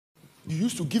You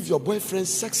used to give your boyfriend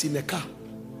sex in a car.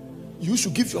 You used to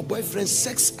give your boyfriend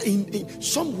sex in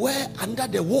somewhere under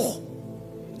the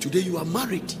wall. Today you are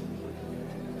married.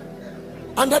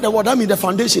 Under the wall, I mean the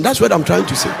foundation. That's what I'm trying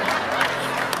to say.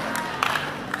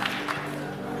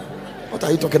 What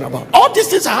are you talking about? All these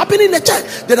things are happening in the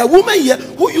church. There are women here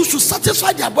who used to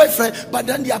satisfy their boyfriend, but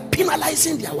then they are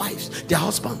penalizing their wives, their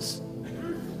husbands.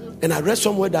 And I read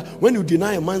somewhere that when you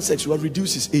deny a man sex, you will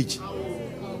reduce his age.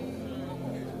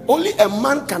 Only a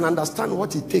man can understand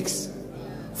what it takes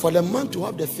for the man to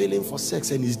have the feeling for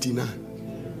sex and is denied.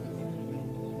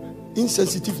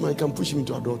 Insensitive man can push him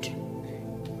into adultery.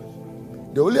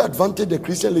 The only advantage the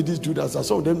Christian ladies do that is that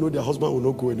some of them know their husband will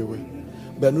not go anywhere.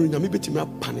 But no,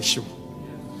 punish you.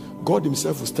 God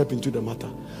himself will step into the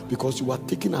matter because you are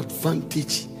taking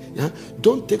advantage. Yeah?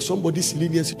 Don't take somebody's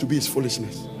leniency to be his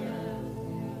foolishness.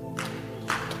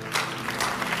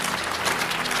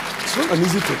 It's not an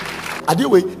easy thing.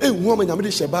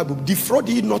 Defraud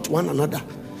ye not one another.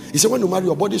 He said, when you marry,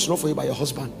 your body is not for you by your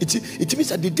husband. It means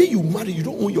that the day you marry, you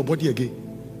don't own your body again.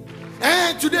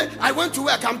 Today I went to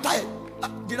work, I'm tired.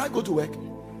 Did I go to work?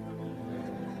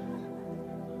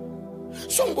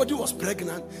 Somebody was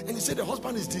pregnant and he said the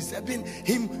husband is disturbing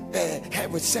him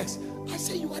with sex. I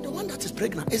said, you are the one that is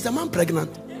pregnant. Is the man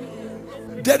pregnant?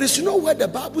 There is nowhere the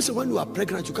Bible says when you are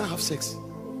pregnant you can't have sex.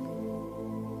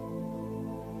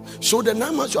 So the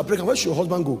 9 months you are pregnant, where should your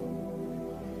husband go?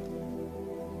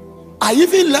 I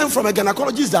even learned from a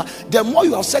gynecologist that the more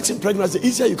you have sex in pregnancy, the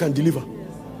easier you can deliver.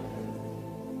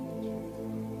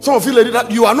 Some of you ladies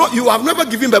that you have never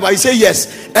given birth, but you say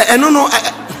yes.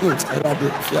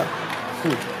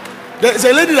 There's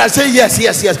a lady that say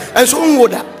yes, and so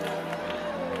on that.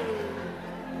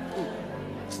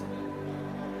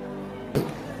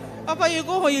 Papa, you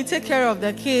go home, you take care of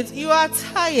the kids, you are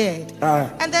tired.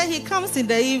 And then he comes in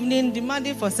the evening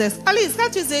demanding for sex. At least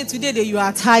can't you say today that you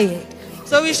are tired?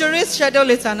 So we should reschedule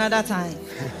it another time.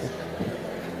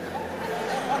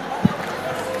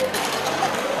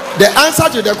 The answer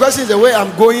to the question is the way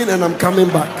I'm going and I'm coming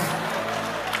back.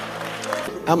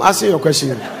 I'm asking your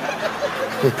question.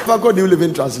 If I go New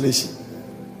Living Translation,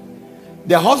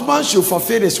 the husband should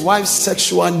fulfill his wife's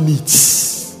sexual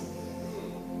needs,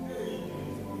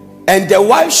 and the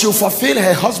wife should fulfill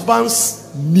her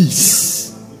husband's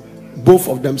needs, both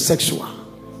of them sexual.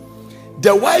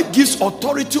 The wife gives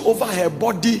authority over her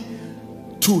body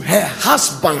to her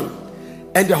husband,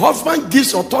 and the husband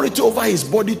gives authority over his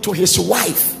body to his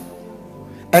wife.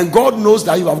 And God knows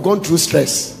that you have gone through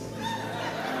stress.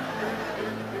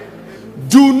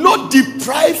 Do not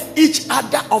deprive each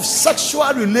other of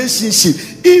sexual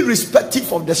relationship,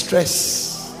 irrespective of the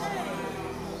stress.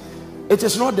 It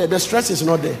is not there. The stress is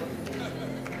not there.